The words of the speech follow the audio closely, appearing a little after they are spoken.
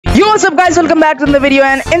What's up guys, welcome back to the video,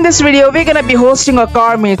 and in this video we're gonna be hosting a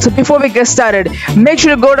car meet. So before we get started, make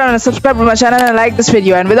sure to go down and subscribe to my channel and like this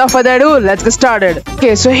video, and without further ado, let's get started.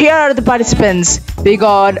 Okay, so here are the participants. We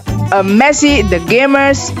got Messi, the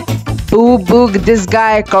gamers, Boo Boog, this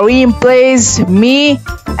guy, Kareem plays, me,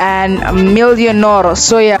 and Millionor.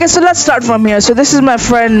 So yeah, okay, so let's start from here. So this is my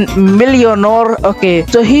friend Millionor. Okay,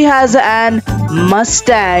 so he has an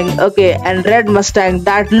Mustang, okay, and red Mustang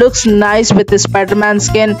that looks nice with his Spider-Man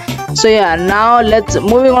skin. So yeah, now let's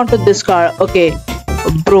moving on to this car. Okay,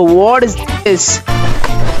 bro, what is this?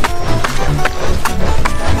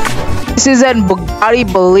 This is a Bugatti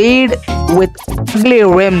Bolide with ugly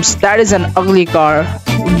rims. That is an ugly car,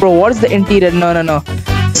 bro. What is the interior? No,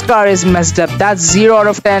 this car is messed up. That's 0 out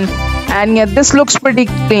of 10. And yeah, this looks pretty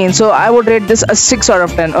clean, so I would rate this a 6 out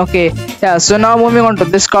of 10. Okay, yeah, so now moving on to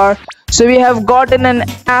this car. So we have gotten an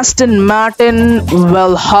Aston Martin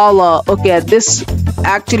Valhalla. Okay, this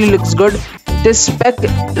actually looks good. This spec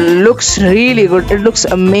looks really good. It looks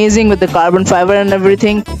amazing with the carbon fiber and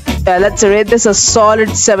everything. Yeah, let's rate this a solid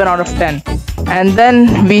 7 out of 10. And then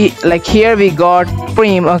here we got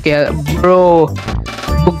Cream. Okay, bro,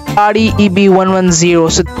 Bugatti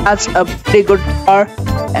EB110. So that's a pretty good car.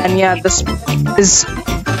 And yeah, this is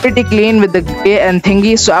pretty clean with the gray and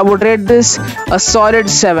thingy, so I would rate this a solid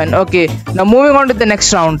 7. Okay, now moving on to the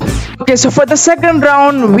next round. Okay, so for the second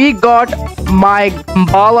round we got my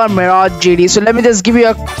Gambala Mirage GD. So let me just give you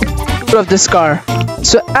a quick tour of this car.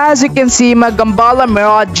 So as you can see, my Gambala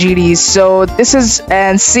Mirage GD. So this is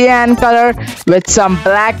an cyan color with some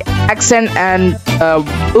black accent and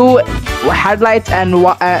blue headlights and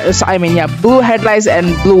blue headlights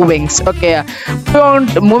and blue wings. Okay,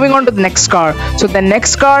 moving on to the next car. So the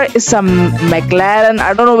next car is some McLaren.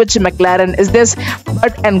 I don't know which McLaren is this,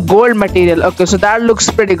 but and gold material. Okay, so that looks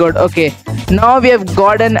pretty good. Okay, now we have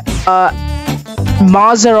gotten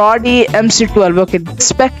Maserati MC12. Okay, this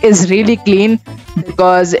spec is really clean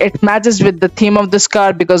because it matches with the theme of this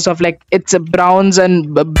car because of it's a browns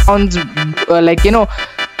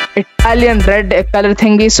Italian red color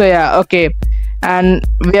thingy. So yeah, okay, and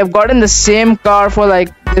we have gotten the same car for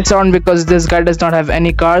this round because this guy does not have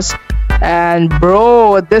any cars. And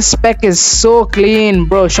bro, this spec is so clean,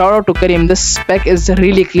 bro. Shout out to Kareem. This spec is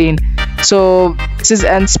really clean. So this is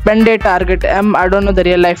an Spende Target M. I don't know the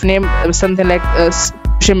real life name, something like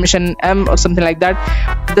Mission M or something like that.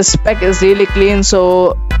 The spec is really clean.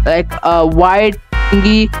 So a white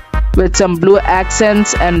thingy with some blue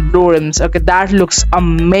accents and blue rims. Okay, that looks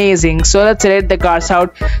amazing. So let's rate the cars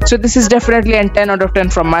out. So this is definitely a 10 out of 10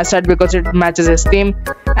 from my side because it matches his theme,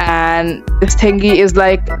 and this thingy is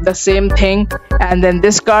the same thing. And then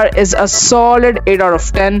this car is a solid 8 out of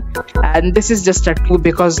 10, and this is just a 2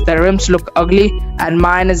 because the rims look ugly, and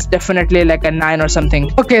mine is definitely a 9 or something.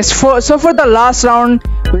 Okay, so for the last round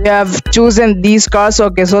we have chosen these cars.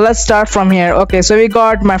 Okay, so let's start from here. Okay, so we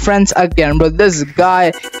got my friends again, bro. This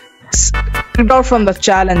guy kicked out from the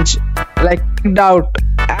challenge,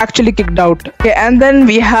 actually kicked out. Okay, and then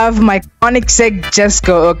we have my Koenigsegg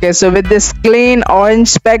Jesko. Okay, so with this clean orange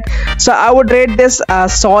spec, so I would rate this a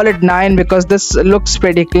solid 9 because this looks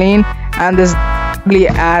pretty clean. And this ugly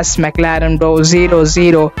ass McLaren, bro,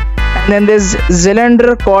 0. And then this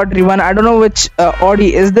Cylinder Quadri one. I don't know which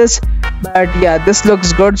Audi is this, but yeah, this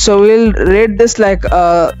looks good, so we'll rate this 5,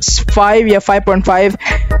 yeah, 5.5.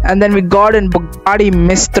 And then we got in Bugatti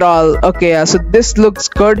Mistral. Okay, yeah, so this looks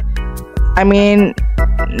good. I mean,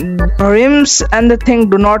 the rims and the thing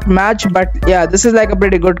do not match, but yeah, this is a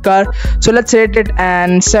pretty good car, so let's rate it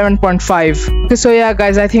and 7.5. Okay, so yeah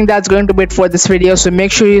guys, I think that's going to be it for this video. So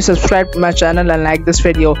make sure you subscribe to my channel and like this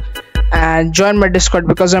video, and join my Discord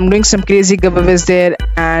because I'm doing some crazy giveaways there,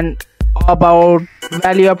 and about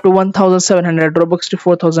value up to 1,700 Robux to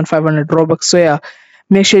 4,500 Robux. So yeah,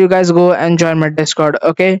 make sure you guys go and join my Discord.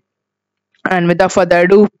 Okay, and without further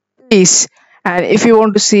ado, peace. And if you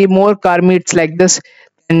want to see more car meets like this,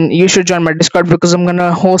 then you should join my Discord because I'm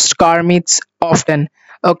gonna host car meets often.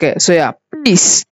 Okay, so yeah, peace.